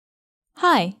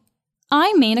Hi,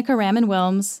 I'm Menaka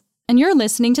Raman-Wilms, and you're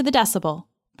listening to The Decibel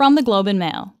from the Globe and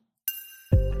Mail.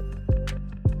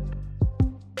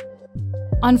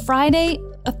 On Friday,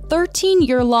 a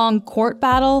 13-year-long court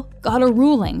battle got a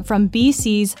ruling from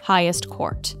BC's highest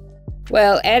court.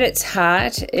 Well, at its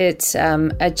heart, it's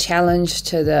a challenge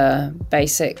to the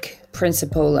basic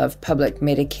principle of public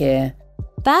Medicare.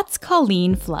 That's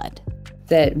Colleen Flood.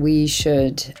 That we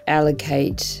should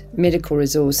allocate medical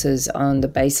resources on the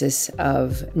basis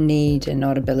of need and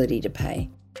not ability to pay.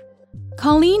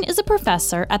 Colleen is a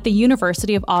professor at the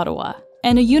University of Ottawa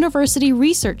and a university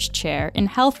research chair in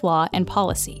health law and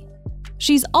policy.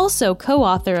 She's also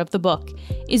co-author of the book,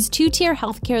 Is Two-Tier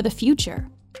Healthcare the Future?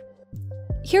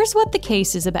 Here's what the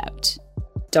case is about.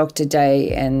 Dr.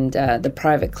 Day and the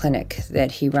private clinic that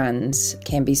he runs,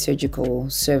 Cambie Surgical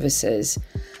Services,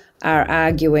 are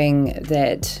arguing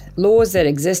that laws that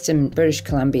exist in British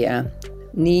Columbia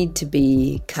need to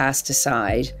be cast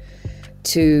aside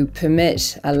to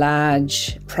permit a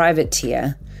large private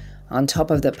tier on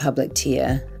top of the public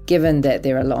tier, given that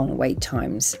there are long wait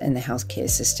times in the healthcare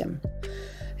system.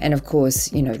 And of course,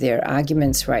 there are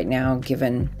arguments right now,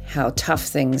 given how tough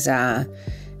things are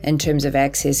in terms of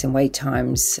access and wait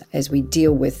times as we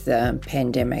deal with the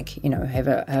pandemic, have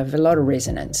a lot of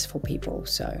resonance for people,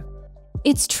 so...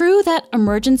 It's true that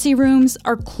emergency rooms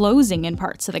are closing in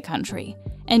parts of the country,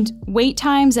 and wait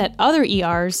times at other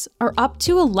ERs are up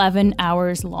to 11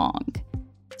 hours long.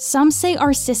 Some say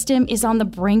our system is on the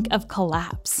brink of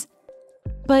collapse.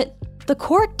 But the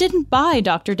court didn't buy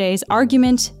Dr. Day's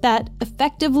argument that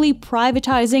effectively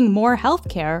privatizing more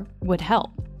healthcare would help.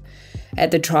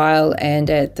 At the trial and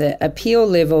at the appeal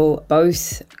level,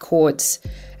 both courts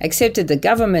accepted the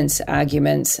government's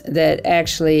arguments that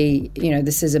actually,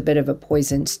 this is a bit of a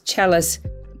poisoned chalice.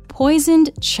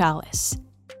 Poisoned chalice.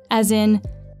 As in,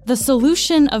 the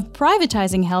solution of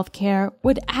privatizing healthcare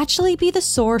would actually be the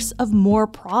source of more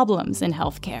problems in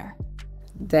healthcare.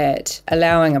 That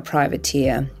allowing a private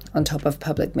tier on top of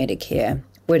public Medicare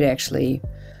would actually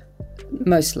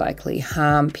most likely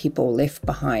harm people left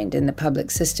behind in the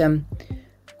public system,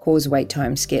 cause wait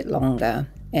times get longer,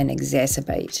 and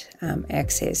exacerbate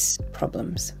access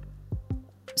problems.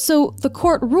 So the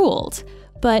court ruled,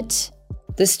 but...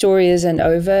 The story isn't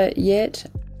over yet.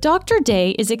 Dr.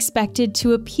 Day is expected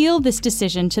to appeal this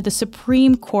decision to the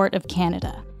Supreme Court of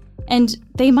Canada, and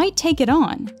they might take it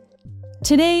on.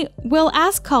 Today, we'll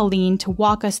ask Colleen to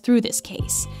walk us through this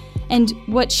case and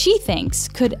what she thinks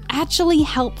could actually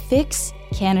help fix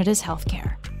Canada's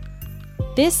healthcare.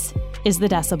 This is The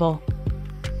Decibel.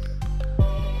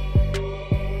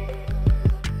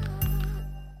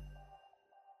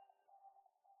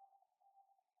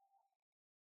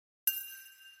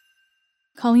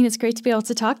 Colleen, it's great to be able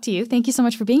to talk to you. Thank you so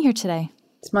much for being here today.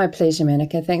 It's my pleasure,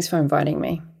 Menaka. Thanks for inviting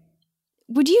me.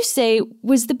 Would you say,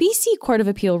 was the BC Court of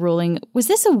Appeal ruling, was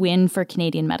this a win for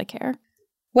Canadian Medicare?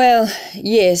 Well,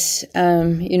 yes.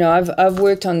 I've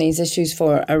worked on these issues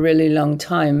for a really long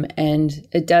time, and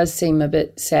it does seem a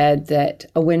bit sad that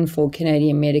a win for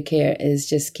Canadian Medicare is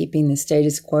just keeping the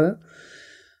status quo.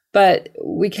 But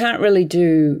we can't really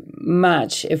do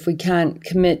much if we can't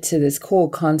commit to this core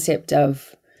concept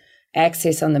of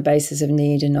access on the basis of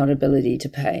need and not ability to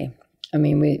pay. I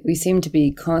mean, we seem to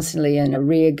be constantly in a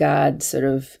rear guard, sort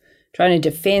of trying to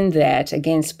defend that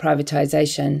against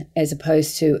privatization as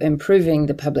opposed to improving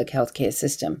the public healthcare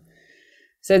system.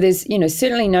 So there's,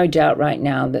 certainly no doubt right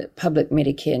now that public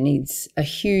Medicare needs a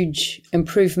huge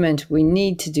improvement. We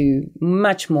need to do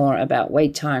much more about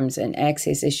wait times and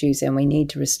access issues, and we need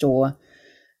to restore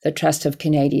the trust of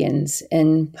Canadians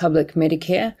in public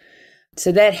Medicare.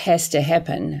 So that has to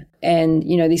happen. And,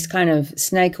 these kind of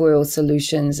snake oil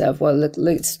solutions of, well, look,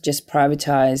 let's just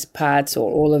privatize parts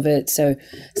or all of it. So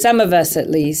some of us, at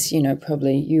least,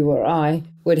 probably you or I,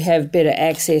 would have better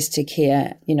access to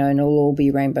care, and it'll all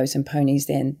be rainbows and ponies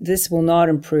then. This will not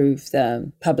improve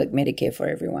the public Medicare for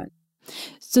everyone.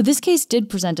 So this case did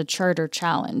present a charter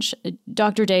challenge.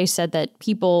 Dr. Day said that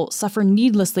people suffer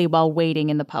needlessly while waiting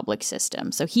in the public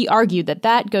system. So he argued that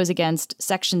that goes against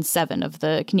Section 7 of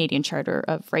the Canadian Charter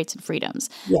of Rights and Freedoms.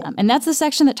 Yeah. And that's the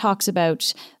section that talks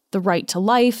about the right to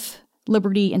life,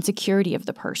 liberty, and security of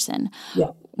the person.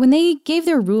 Yeah. When they gave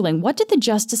their ruling, what did the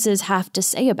justices have to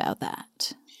say about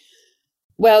that?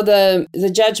 Well,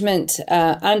 the judgment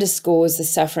underscores the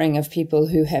suffering of people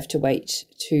who have to wait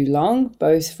too long,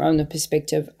 both from the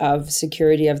perspective of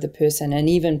security of the person and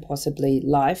even possibly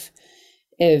life,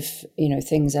 if,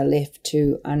 things are left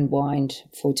to unwind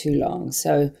for too long.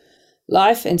 So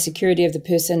life and security of the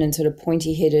person in sort of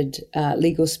pointy-headed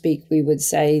legal speak, we would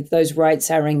say those rights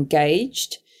are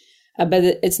engaged But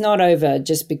it's not over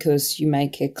just because you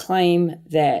make a claim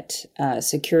that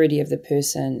security of the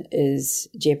person is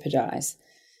jeopardized.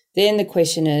 Then the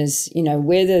question is,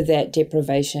 whether that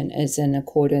deprivation is in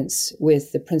accordance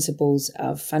with the principles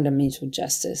of fundamental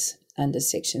justice under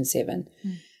Section 7.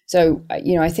 So,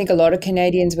 I think a lot of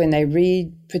Canadians, when they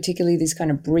read particularly these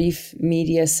kind of brief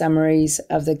media summaries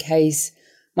of the case,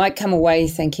 might come away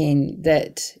thinking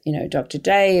that, Dr.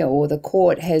 Day or the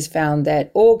court has found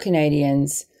that all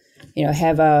Canadians,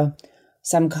 have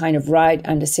some kind of right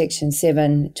under Section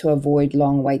 7 to avoid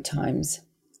long wait times.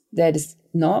 That is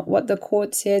not what the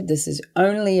court said. This is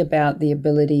only about the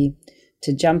ability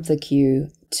to jump the queue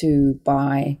to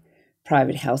buy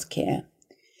private health care.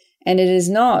 And it is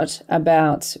not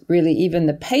about really even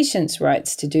the patient's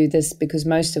rights to do this, because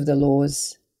most of the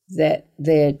laws that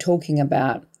they're talking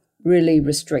about really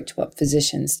restrict what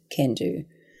physicians can do.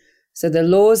 So the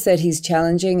laws that he's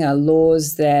challenging are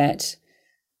laws that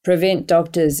prevent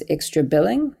doctors extra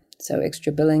billing. So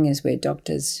extra billing is where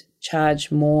doctors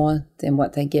charge more than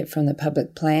what they get from the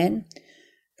public plan.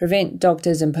 Prevent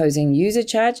doctors imposing user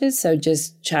charges, so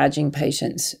just charging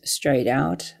patients straight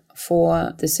out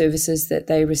for the services that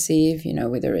they receive,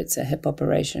 whether it's a hip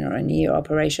operation or a knee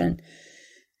operation.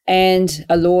 And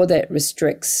a law that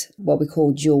restricts what we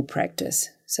call dual practice.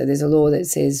 So there's a law that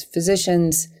says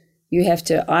physicians, you have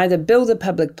to either bill the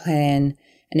public plan,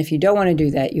 and if you don't want to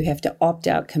do that, you have to opt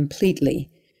out completely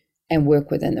and work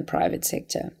within the private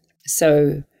sector.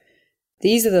 So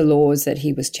these are the laws that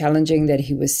he was challenging, that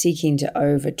he was seeking to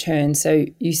overturn. So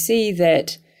you see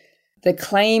that the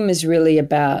claim is really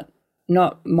about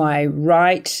not my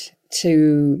right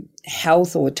to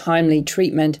health or timely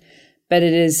treatment, but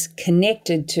it is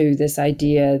connected to this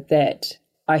idea that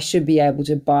I should be able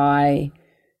to buy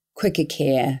quicker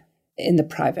care in the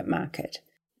private market.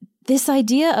 This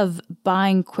idea of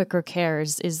buying quicker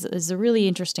cares is a really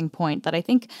interesting point that I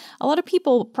think a lot of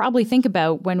people probably think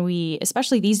about when we,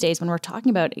 especially these days, when we're talking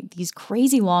about these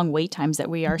crazy long wait times that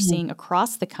we are seeing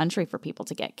across the country for people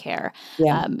to get care.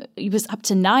 Yeah. It was up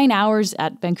to 9 hours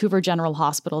at Vancouver General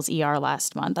Hospital's ER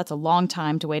last month. That's a long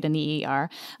time to wait in the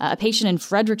ER. A patient in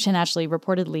Fredericton actually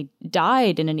reportedly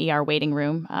died in an ER waiting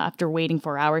room after waiting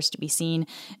 4 hours to be seen.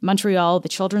 Montreal, the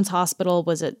Children's Hospital,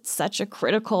 was at such a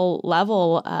critical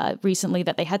level recently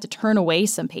that they had to turn away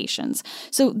some patients.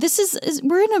 So this is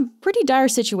we're in a pretty dire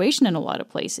situation in a lot of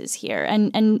places here.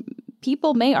 And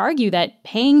people may argue that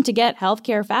paying to get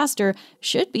healthcare faster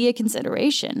should be a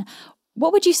consideration.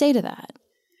 What would you say to that?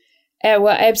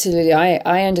 Well, absolutely.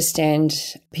 I understand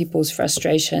people's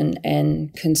frustration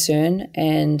and concern.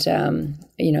 And,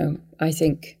 I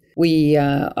think we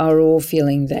are all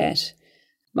feeling that.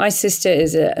 My sister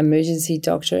is an emergency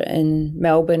doctor in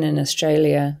Melbourne in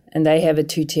Australia, and they have a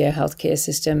two-tier healthcare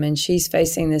system, and she's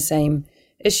facing the same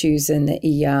issues in the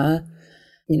ER.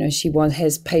 She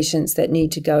has patients that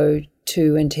need to go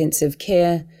to intensive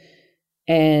care,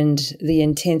 and the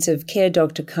intensive care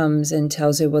doctor comes and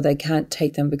tells her, well, they can't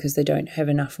take them because they don't have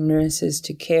enough nurses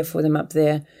to care for them up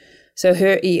there. So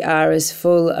her ER is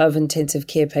full of intensive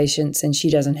care patients, and she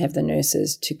doesn't have the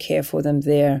nurses to care for them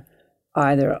there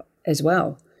either as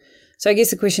well. So I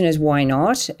guess the question is, why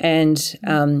not? And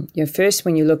first,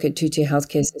 when you look at two-tier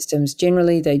healthcare systems,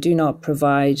 generally they do not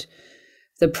provide,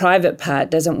 the private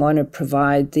part doesn't want to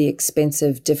provide the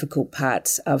expensive, difficult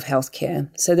parts of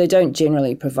healthcare. So they don't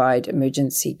generally provide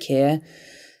emergency care.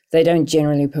 They don't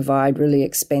generally provide really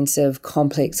expensive,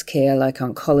 complex care like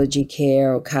oncology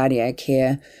care or cardiac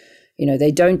care.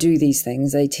 They don't do these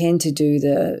things. They tend to do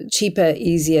the cheaper,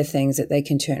 easier things that they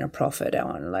can turn a profit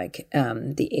on, like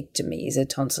the ectomies, the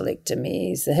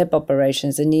tonsillectomies, the hip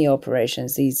operations, the knee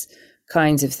operations, these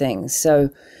kinds of things.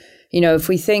 So, if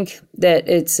we think that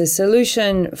it's a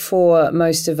solution for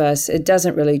most of us, it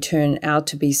doesn't really turn out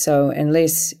to be so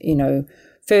unless,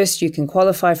 first you can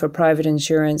qualify for private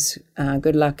insurance.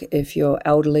 Good luck if you're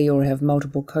elderly or have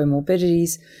multiple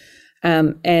comorbidities.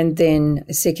 And then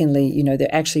secondly,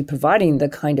 they're actually providing the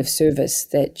kind of service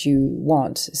that you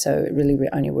want. So it really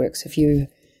only works if you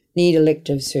need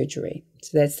elective surgery.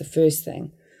 So that's the first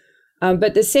thing.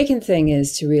 But the second thing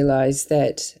is to realize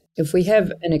that if we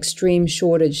have an extreme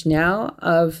shortage now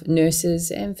of nurses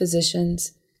and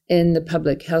physicians in the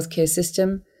public healthcare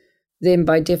system, then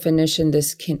by definition,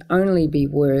 this can only be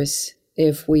worse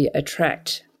if we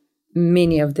attract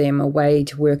many of them away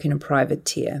to work in a private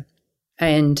tier.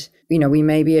 And we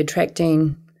may be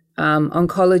attracting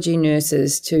oncology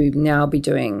nurses to now be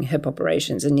doing hip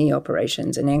operations and knee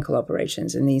operations and ankle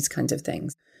operations and these kinds of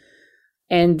things.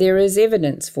 And there is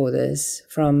evidence for this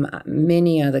from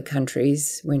many other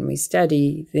countries when we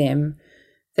study them,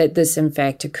 that this in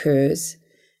fact occurs.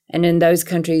 And in those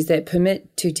countries that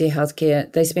permit two-tier healthcare,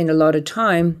 they spend a lot of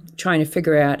time trying to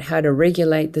figure out how to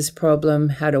regulate this problem,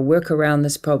 how to work around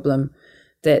this problem,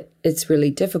 that it's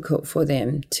really difficult for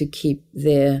them to keep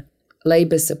their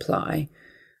labor supply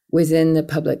within the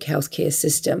public healthcare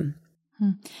system.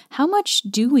 How much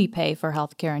do we pay for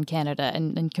healthcare in Canada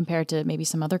and compared to maybe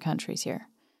some other countries here?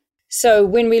 So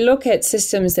when we look at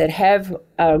systems that have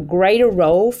a greater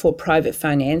role for private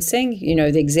financing,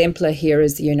 the exemplar here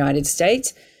is the United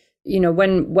States.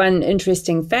 One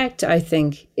interesting fact, I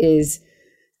think, is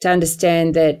to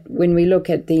understand that when we look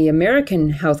at the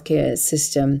American healthcare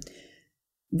system,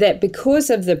 that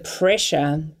because of the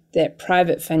pressure that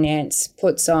private finance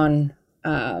puts on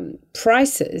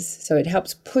prices, so it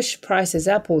helps push prices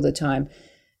up all the time,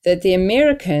 that the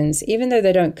Americans, even though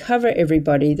they don't cover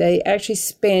everybody, they actually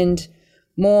spend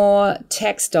more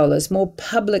tax dollars, more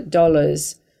public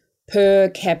dollars per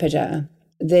capita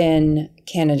than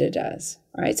Canada does.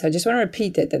 Right? So I just want to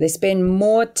repeat that they spend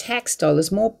more tax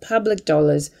dollars, more public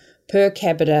dollars per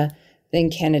capita than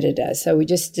Canada does. So we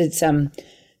just did some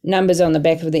numbers on the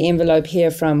back of the envelope here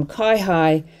from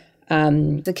CIHI,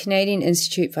 the Canadian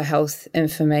Institute for Health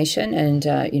Information, and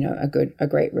a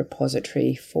great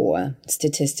repository for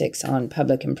statistics on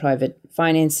public and private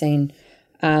financing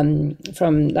from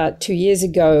 2 years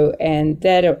ago, and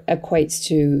that equates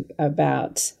to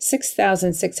about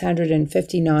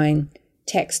 6,659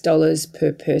 tax dollars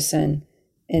per person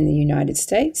in the United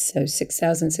States. So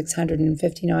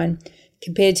 6,659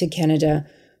 compared to Canada,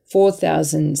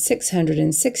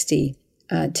 4,660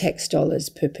 tax dollars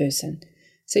per person.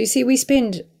 So you see, we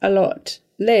spend a lot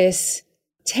less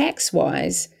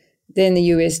tax-wise than the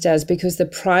US does because the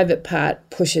private part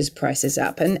pushes prices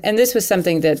up. And this was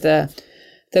something that the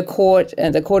Court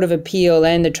of Appeal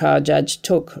and the trial judge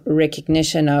took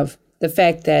recognition of, the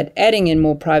fact that adding in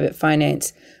more private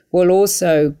finance will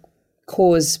also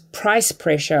cause price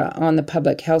pressure on the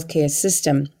public healthcare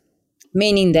system,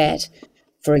 meaning that,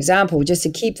 for example, just to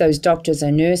keep those doctors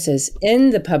and nurses in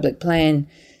the public plan,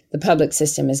 the public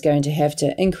system is going to have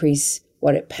to increase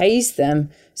what it pays them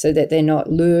so that they're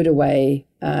not lured away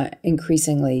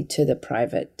increasingly to the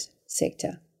private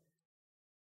sector.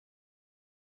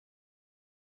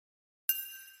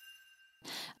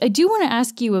 I do want to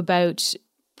ask you about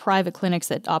private clinics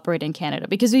that operate in Canada,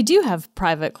 because we do have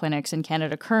private clinics in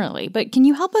Canada currently. But can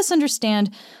you help us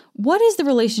understand what is the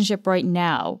relationship right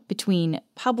now between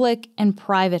public and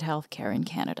private healthcare in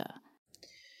Canada?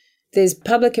 There's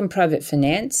public and private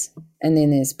finance, and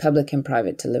then there's public and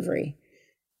private delivery.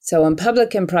 So on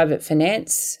public and private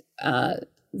finance,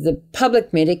 the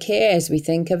public Medicare, as we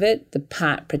think of it, the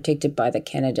part protected by the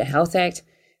Canada Health Act,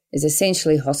 is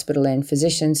essentially hospital and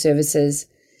physician services.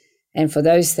 And for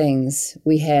those things,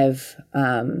 we have,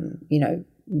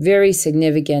 very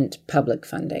significant public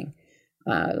funding,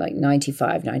 like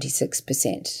 95,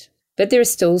 96%. But there is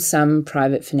still some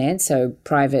private finance, so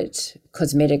private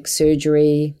cosmetic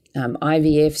surgery,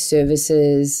 IVF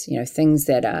services, things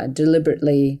that are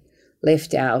deliberately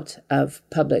left out of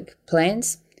public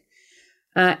plans.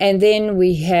 And then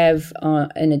we have,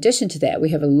 in addition to that, we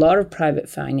have a lot of private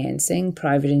financing,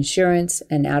 private insurance,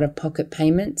 and out-of-pocket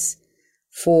payments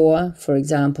for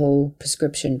example,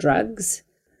 prescription drugs.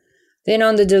 Then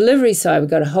on the delivery side, we've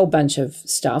got a whole bunch of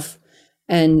stuff,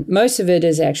 and most of it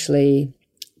is actually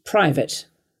private.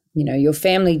 Your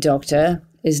family doctor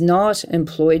is not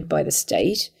employed by the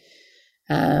state.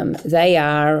 They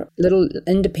are little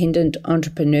independent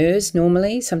entrepreneurs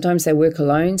normally. Sometimes they work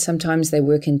alone, sometimes they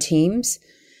work in teams,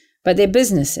 but they're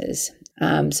businesses.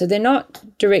 So they're not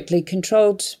directly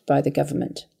controlled by the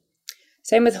government.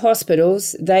 Same with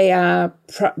hospitals. They are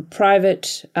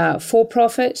private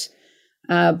for-profit,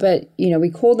 but, we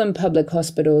call them public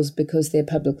hospitals because they're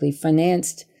publicly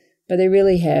financed, but they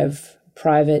really have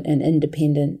private and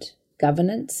independent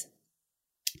governance.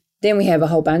 Then we have a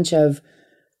whole bunch of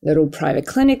little private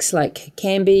clinics like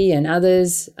Cambie and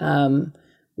others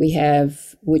we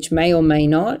have, which may or may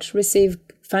not receive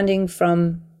funding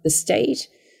from the state.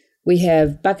 We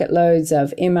have bucket loads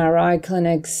of MRI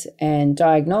clinics and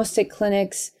diagnostic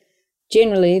clinics.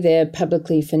 Generally, they're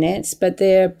publicly financed, but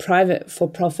they're private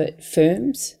for-profit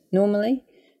firms, normally,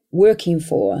 working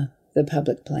for the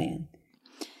public plan.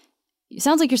 It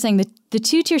sounds like you're saying that the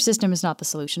two-tier system is not the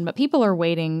solution, but people are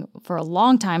waiting for a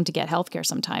long time to get healthcare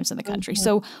sometimes in the country. Mm-hmm.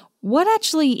 So what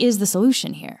actually is the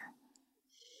solution here?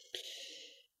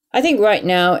 I think right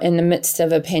now, in the midst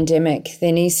of a pandemic,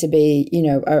 there needs to be,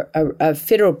 a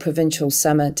federal provincial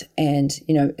summit and,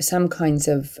 some kinds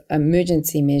of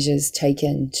emergency measures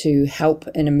taken to help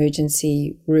in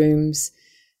emergency rooms,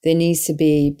 there needs to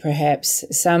be perhaps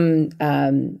some,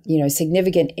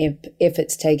 significant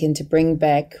efforts taken to bring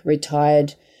back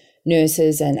retired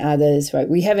nurses and others, right?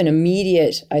 We have an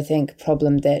immediate, I think,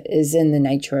 problem that is in the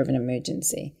nature of an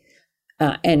emergency.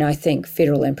 And I think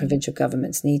federal and provincial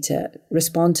governments need to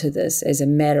respond to this as a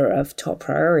matter of top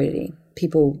priority.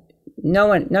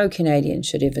 No Canadian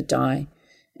should ever die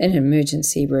in an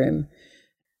emergency room.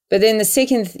 But then the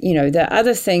second, the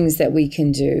other things that we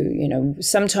can do,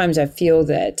 sometimes I feel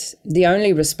that the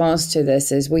only response to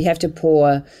this is we have to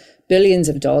pour billions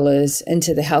of dollars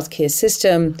into the healthcare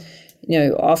system.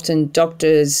 Often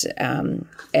doctors and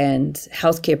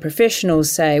healthcare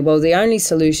professionals say, well, the only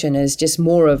solution is just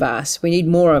more of us. We need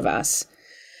more of us.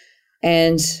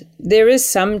 And there is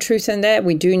some truth in that.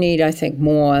 We do need, I think,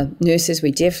 more nurses.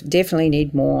 We definitely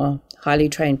need more highly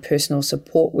trained personal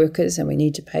support workers, and we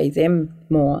need to pay them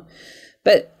more.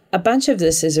 But a bunch of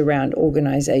this is around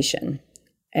organization.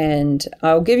 And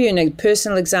I'll give you a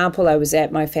personal example. I was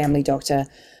at my family doctor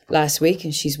last week,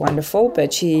 and she's wonderful,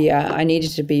 but I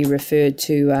needed to be referred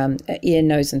to an ear,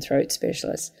 nose, and throat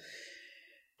specialist.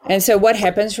 And so what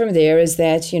happens from there is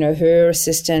that, her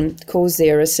assistant calls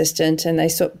their assistant, and they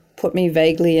sort of put me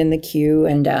vaguely in the queue,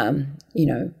 and,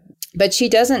 but she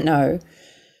doesn't know,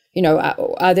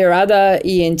 are there other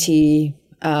ENT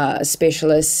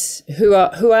specialists? Who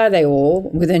are they all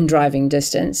within driving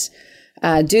distance?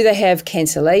 Do they have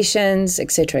cancellations,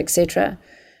 et cetera, et cetera?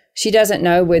 She doesn't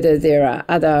know whether there are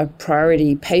other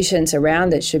priority patients around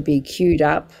that should be queued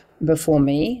up before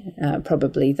me.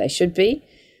 Probably they should be,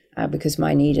 because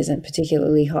my need isn't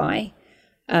particularly high.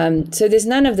 So there's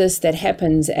none of this that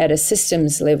happens at a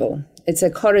systems level. It's a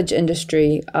cottage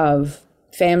industry of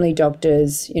family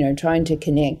doctors, trying to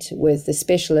connect with the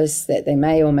specialists that they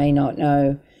may or may not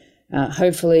know.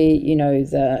 Hopefully,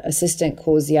 the assistant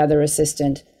calls the other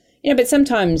assistant. But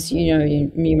sometimes,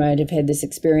 you might have had this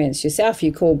experience yourself.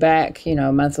 You call back,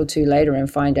 a month or two later and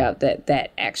find out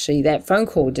that phone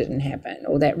call didn't happen,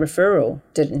 or that referral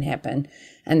didn't happen.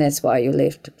 And that's why you're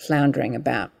left floundering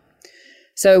about.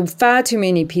 So far too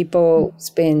many people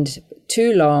spend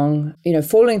too long,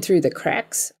 falling through the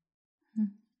cracks.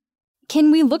 Can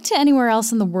we look to anywhere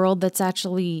else in the world that's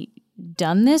actually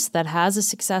done this, that has a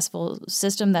successful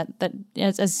system that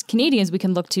as Canadians we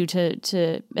can look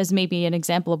to as maybe an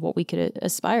example of what we could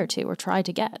aspire to or try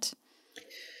to get?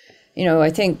 I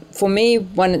think for me,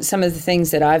 some of the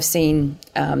things that I've seen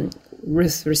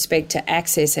with respect to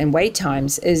access and wait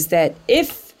times is that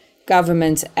if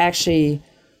governments actually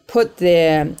put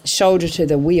their shoulder to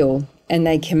the wheel and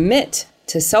they commit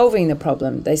to solving the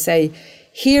problem, they say,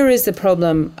 here is the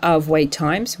problem of wait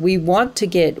times. We want to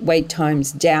get wait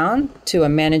times down to a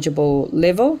manageable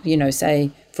level.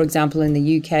 Say, for example, in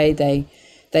the UK,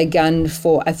 they gunned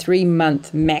for a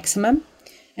 3-month maximum.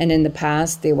 And in the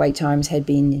past, their wait times had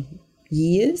been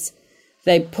years.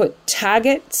 They put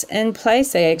targets in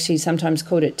place. They actually sometimes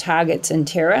called it targets in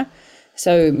terror.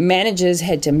 So managers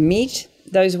had to meet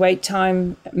those wait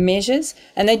time measures,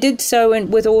 and they did so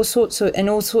in all sorts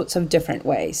of different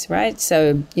ways, right?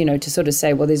 So, to sort of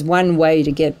say, well, there's one way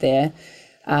to get there.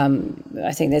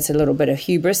 I think that's a little bit of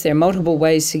hubris. There are multiple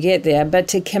ways to get there, but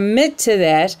to commit to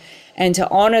that and to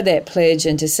honor that pledge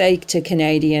and to say to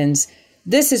Canadians,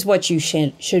 this is what you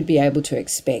should be able to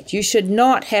expect. You should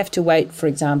not have to wait, for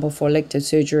example, for elective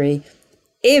surgery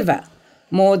ever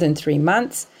more than 3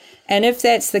 months. And if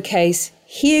that's the case,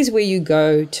 here's where you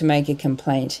go to make a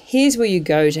complaint. Here's where you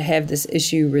go to have this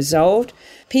issue resolved.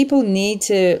 People need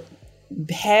to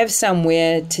have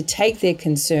somewhere to take their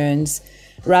concerns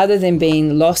rather than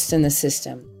being lost in the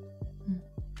system.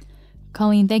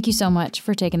 Colleen, thank you so much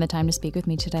for taking the time to speak with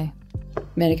me today.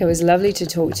 Menaka, it was lovely to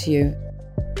talk to you.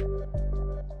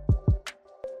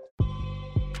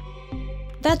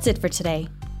 That's it for today.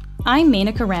 I'm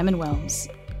Menaka Raman-Wilms.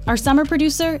 Our summer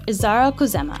producer is Zara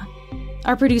Kozema.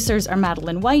 Our producers are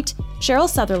Madeline White, Cheryl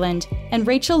Sutherland, and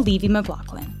Rachel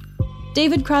Levy-McLaughlin.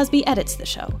 David Crosby edits the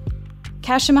show.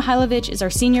 Kasia Mihailovich is our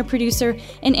senior producer,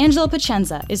 and Angela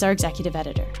Pacenza is our executive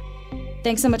editor.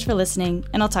 Thanks so much for listening,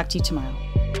 and I'll talk to you tomorrow.